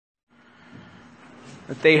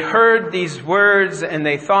that they heard these words and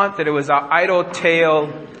they thought that it was an idle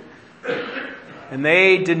tale, and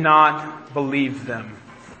they did not believe them.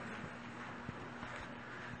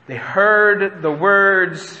 They heard the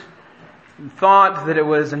words and thought that it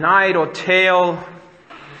was an idle tale,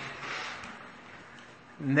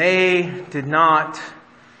 and they did not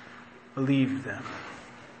believe them.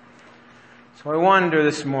 So I wonder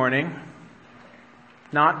this morning,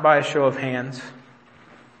 not by a show of hands,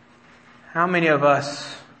 how many of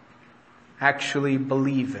us actually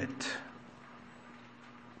believe it?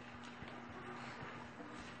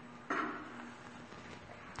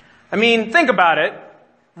 I mean, think about it,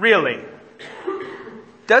 really.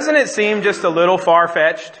 Doesn't it seem just a little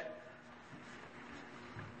far-fetched?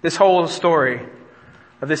 This whole story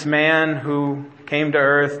of this man who came to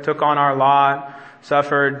earth, took on our lot,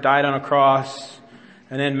 suffered, died on a cross,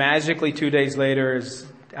 and then magically 2 days later is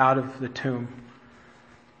out of the tomb.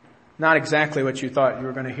 Not exactly what you thought you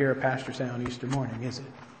were going to hear a pastor say on Easter morning, is it?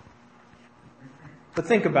 But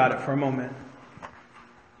think about it for a moment.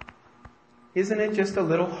 Isn't it just a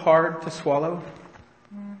little hard to swallow?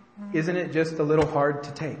 Isn't it just a little hard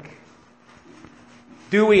to take?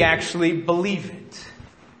 Do we actually believe it?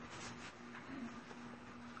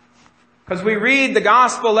 Because we read the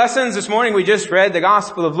gospel lessons. This morning we just read the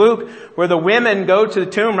Gospel of Luke where the women go to the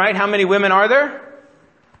tomb, right? How many women are there?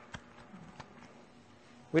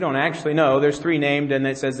 We don't actually know. There's 3 named and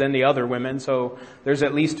it says then the other women. So there's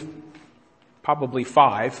at least probably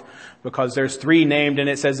 5 because there's 3 named and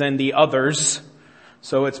it says then the others.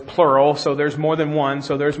 So it's plural. So there's more than 1.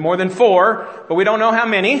 So there's more than 4, but we don't know how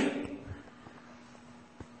many.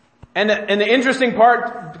 And the interesting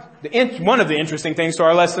part, one of the interesting things to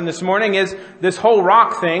our lesson this morning is this whole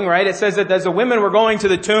rock thing, right? It says that as the women were going to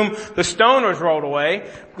the tomb, the stone was rolled away.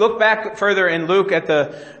 Look back further in Luke at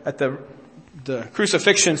the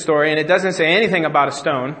crucifixion story, and it doesn't say anything about a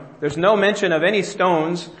stone. There's no mention of any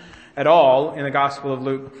stones at all in the Gospel of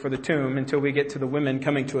Luke for the tomb until we get to the women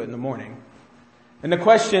coming to it in the morning. And the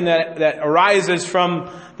question that arises from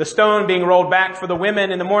the stone being rolled back for the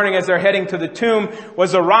women in the morning as they're heading to the tomb,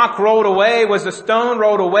 was the rock rolled away? Was the stone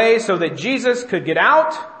rolled away so that Jesus could get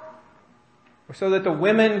out? Or so that the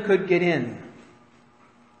women could get in?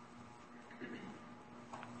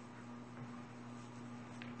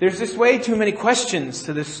 There's just way too many questions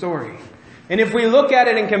to this story. And if we look at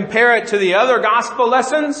it and compare it to the other gospel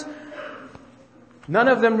lessons, none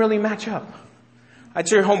of them really match up. That's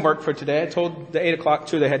your homework for today. I told the 8 o'clock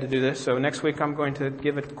too they had to do this, so next week I'm going to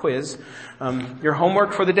give a quiz. Your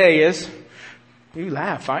homework for the day is, you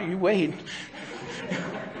laugh, you wait.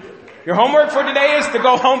 Your homework for today is to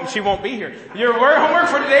go home. She won't be here. Your homework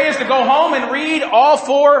for today is to go home and read all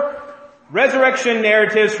 4 resurrection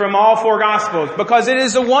narratives from all 4 Gospels. Because it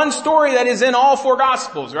is the one story that is in all 4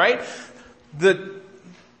 Gospels, right?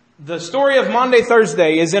 The story of Maundy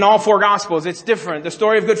Thursday is in all 4 Gospels. It's different. The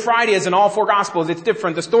story of Good Friday is in all 4 Gospels. It's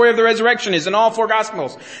different. The story of the resurrection is in all 4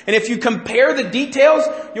 Gospels. And if you compare the details,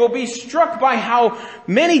 you'll be struck by how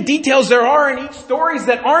many details there are in each story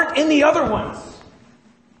that aren't in the other ones.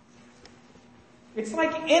 It's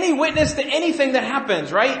like any witness to anything that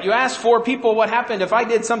happens, right? You ask 4 people what happened. If I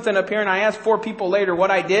did something up here and I ask 4 people later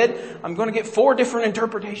what I did, I'm going to get 4 different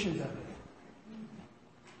interpretations of it.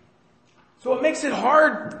 So it makes it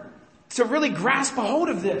hard to really grasp a hold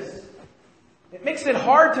of this. It makes it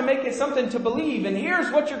hard to make it something to believe. And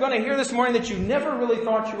here's what you're going to hear this morning that you never really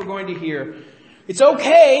thought you were going to hear. It's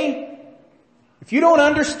okay if you don't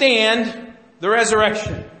understand the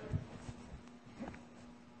resurrection.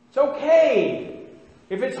 It's okay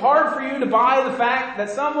if it's hard for you to buy the fact that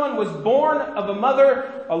someone was born of a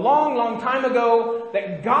mother a long, long time ago,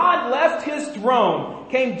 that God left His throne,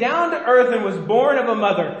 came down to earth and was born of a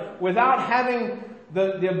mother without having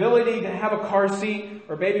the ability to have a car seat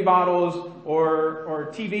or baby bottles or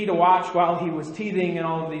TV to watch while he was teething and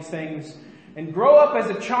all of these things, and grow up as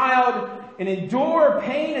a child and endure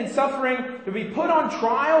pain and suffering, to be put on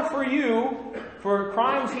trial for you for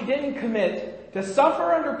crimes he didn't commit, to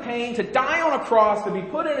suffer under pain, to die on a cross, to be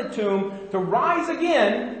put in a tomb, to rise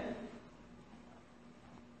again.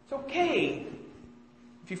 It's okay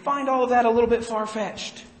if you find all of that a little bit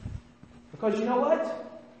far-fetched. Because you know what?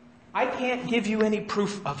 I can't give you any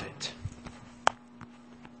proof of it.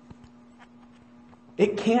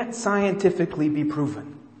 It can't scientifically be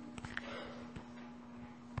proven.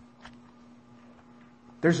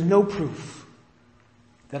 There's no proof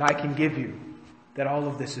that I can give you that all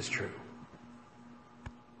of this is true.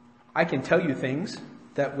 I can tell you things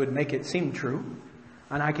that would make it seem true,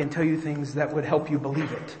 and I can tell you things that would help you believe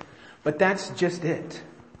it. But that's just it.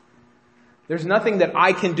 There's nothing that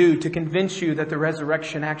I can do to convince you that the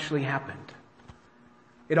resurrection actually happened.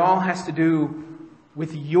 It all has to do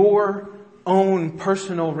with your own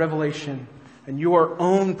personal revelation and your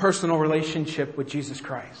own personal relationship with Jesus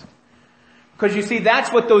Christ. Because you see, that's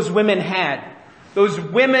what those women had. Those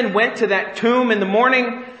women went to that tomb in the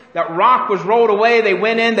morning. That rock was rolled away. They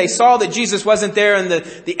went in. They saw that Jesus wasn't there. And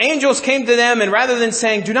the angels came to them. And rather than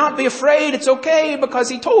saying, do not be afraid, it's okay because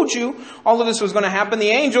he told you all of this was going to happen, the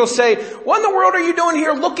angels say, what in the world are you doing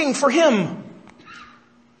here looking for him?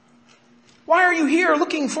 Why are you here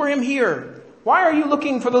looking for him here? Why are you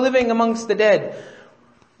looking for the living amongst the dead?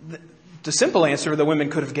 The simple answer the women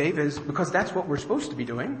could have gave is because that's what we're supposed to be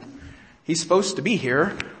doing. He's supposed to be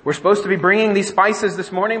here. We're supposed to be bringing these spices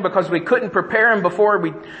this morning because we couldn't prepare him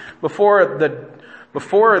before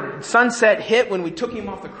sunset hit when we took him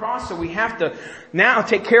off the cross. So we have to now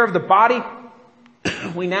take care of the body.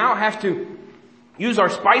 We now have to use our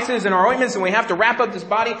spices and our ointments, and we have to wrap up this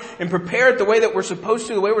body and prepare it the way that we're supposed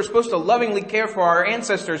to, the way we're supposed to lovingly care for our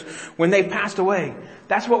ancestors when they passed away.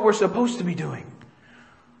 That's what we're supposed to be doing.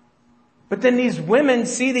 But then these women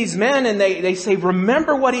see these men and they say,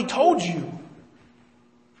 remember what he told you.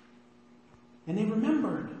 And they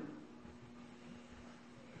remembered.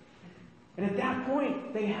 And at that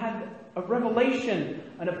point, they had a revelation,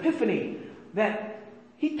 an epiphany, that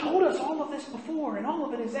he told us all of this before, and all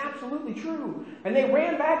of it is absolutely true. And they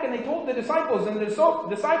ran back and they told the disciples, and the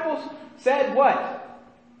disciples said what?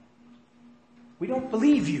 We don't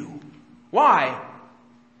believe you. Why?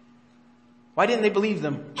 Why didn't they believe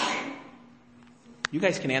them? You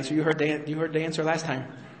guys can answer. You heard the answer last time.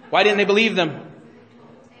 Why didn't they believe them?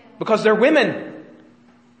 Because they're women.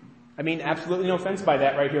 I mean, absolutely no offense by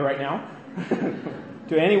that right here, right now.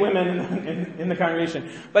 To any women in the congregation.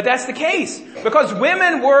 But that's the case. Because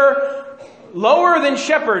women were lower than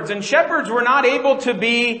shepherds. And shepherds were not able to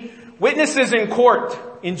be witnesses in court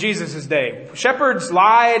in Jesus' day. Shepherds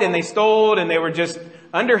lied and they stole and they were just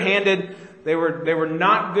underhanded. They were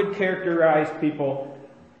not good characterized people.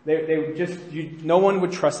 No one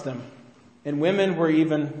would trust them. And women were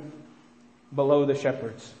even below the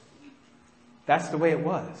shepherds. That's the way it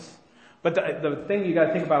was. But the thing you got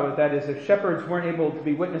to think about with that is if shepherds weren't able to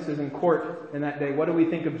be witnesses in court in that day, what do we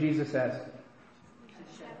think of Jesus as?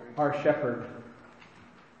 Our shepherd.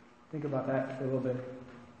 Think about that for a little bit.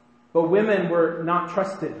 But women were not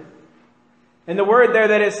trusted. And the word there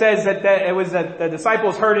that it says that it was that the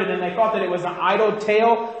disciples heard it and they thought that it was an idle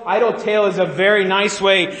tale. Idle tale is a very nice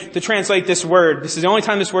way to translate this word. This is the only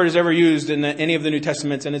time this word is ever used in any of the New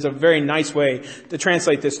Testaments, and it's a very nice way to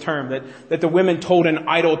translate this term, that the women told an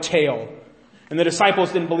idle tale. And the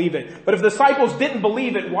disciples didn't believe it. But if the disciples didn't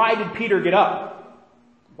believe it, why did Peter get up?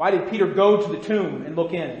 Why did Peter go to the tomb and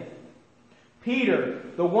look in? Peter,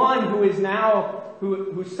 the one who is now,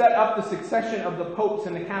 who set up the succession of the popes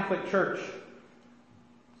in the Catholic Church.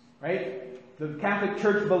 Right? The Catholic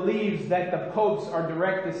Church believes that the popes are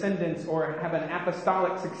direct descendants or have an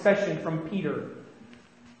apostolic succession from Peter.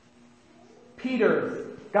 Peter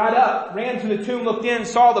got up, ran to the tomb, looked in,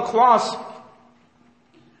 saw the cross,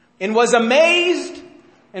 and was amazed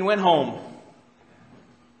and went home.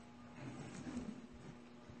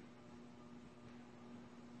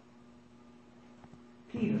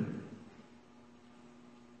 Peter,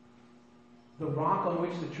 the rock on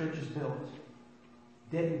which the church is built,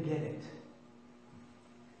 didn't get it.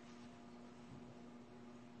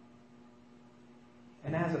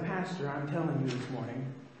 And as a pastor, I'm telling you this morning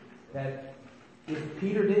that if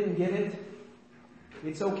Peter didn't get it,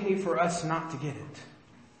 it's okay for us not to get it.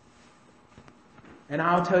 And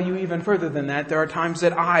I'll tell you even further than that, there are times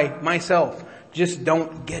that I, myself, just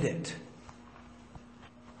don't get it.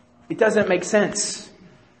 It doesn't make sense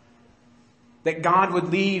that God would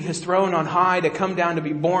leave his throne on high to come down to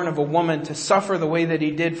be born of a woman, to suffer the way that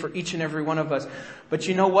he did for each and every one of us. But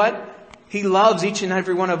you know what? He loves each and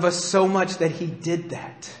every one of us so much that he did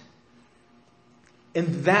that.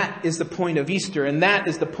 And that is the point of Easter. And that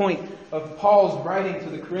is the point of Paul's writing to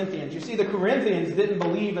the Corinthians. You see, the Corinthians didn't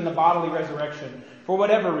believe in the bodily resurrection. For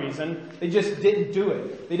whatever reason, they just didn't do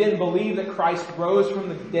it. They didn't believe that Christ rose from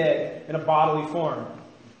the dead in a bodily form.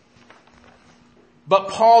 But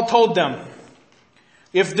Paul told them,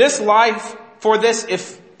 if for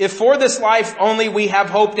this life only we have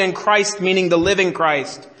hoped in Christ, meaning the living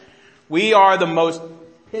Christ, we are the most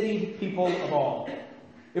pitied people of all.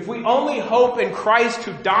 If we only hope in Christ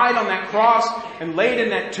who died on that cross and laid in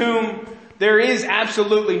that tomb, there is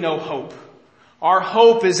absolutely no hope. Our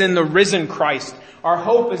hope is in the risen Christ. Our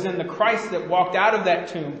hope is in the Christ that walked out of that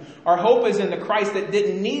tomb. Our hope is in the Christ that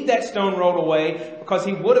didn't need that stone rolled away because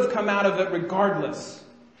he would have come out of it regardless.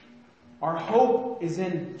 Our hope is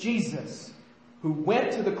in Jesus, who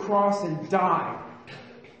went to the cross and died.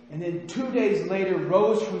 and then 2 days later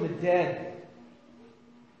rose from the dead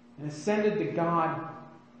and ascended to God,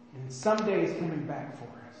 and someday is coming back for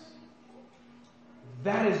us.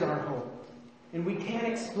 That is our hope. And we can't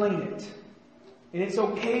explain it. And it's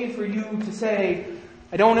okay for you to say,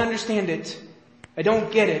 I don't understand it. I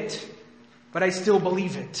don't get it. But I still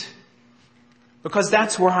believe it. Because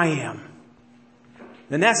that's where I am.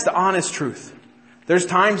 And that's the honest truth. There's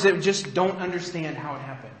times that we just don't understand how it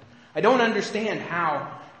happened. I don't understand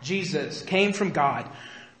how Jesus came from God,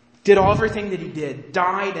 did everything that He did,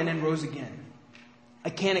 died, and then rose again. I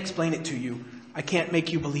can't explain it to you. I can't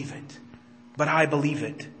make you believe it. But I believe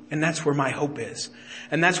it. And that's where my hope is.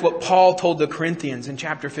 And that's what Paul told the Corinthians in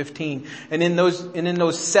chapter 15. And in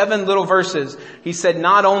those 7 little verses, he said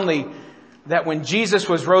not only that when Jesus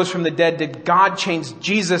rose from the dead, did God change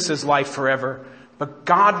Jesus' life forever, but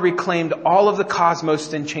God reclaimed all of the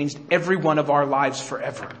cosmos and changed every one of our lives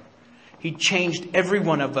forever. He changed every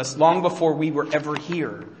one of us long before we were ever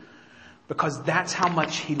here. Because that's how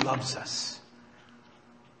much He loves us.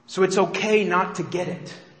 So it's okay not to get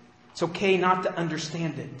it. It's okay not to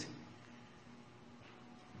understand it.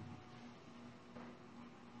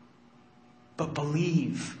 But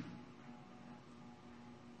believe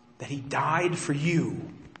that He died for you.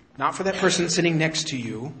 Not for that person sitting next to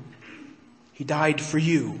you. He died for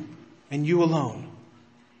you and you alone.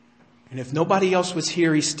 And if nobody else was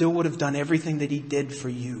here, He still would have done everything that He did for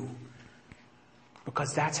you.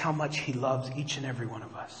 Because that's how much He loves each and every one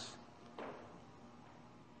of us.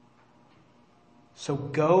 So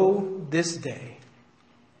go this day,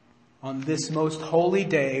 on this most holy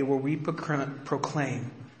day where we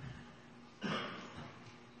proclaim,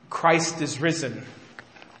 Christ is risen.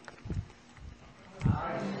 Come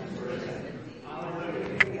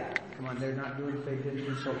on, they're not doing it. They didn't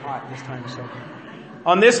do so hot this time. So,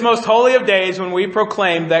 on this most holy of days when we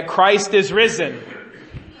proclaim that Christ is risen.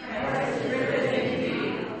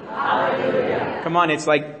 Come on, it's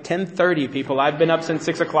like 10:30, people. I've been up since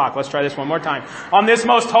 6 o'clock. Let's try this one more time. On this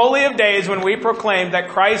most holy of days when we proclaim that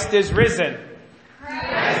Christ is risen.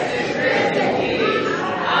 Christ is risen.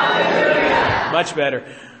 Hallelujah. Much better.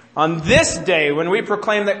 On this day when we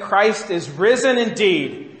proclaim that Christ is risen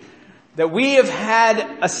indeed, that we have had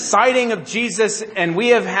a sighting of Jesus and we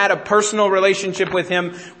have had a personal relationship with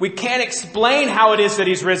Him, we can't explain how it is that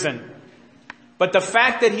He's risen. But the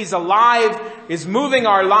fact that He's alive is moving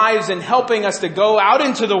our lives and helping us to go out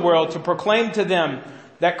into the world to proclaim to them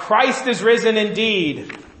that Christ is risen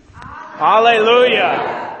indeed.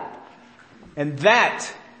 Hallelujah. And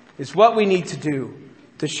that is what we need to do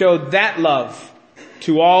to show that love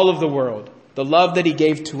to all of the world. The love that He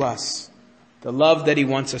gave to us. The love that He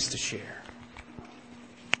wants us to share.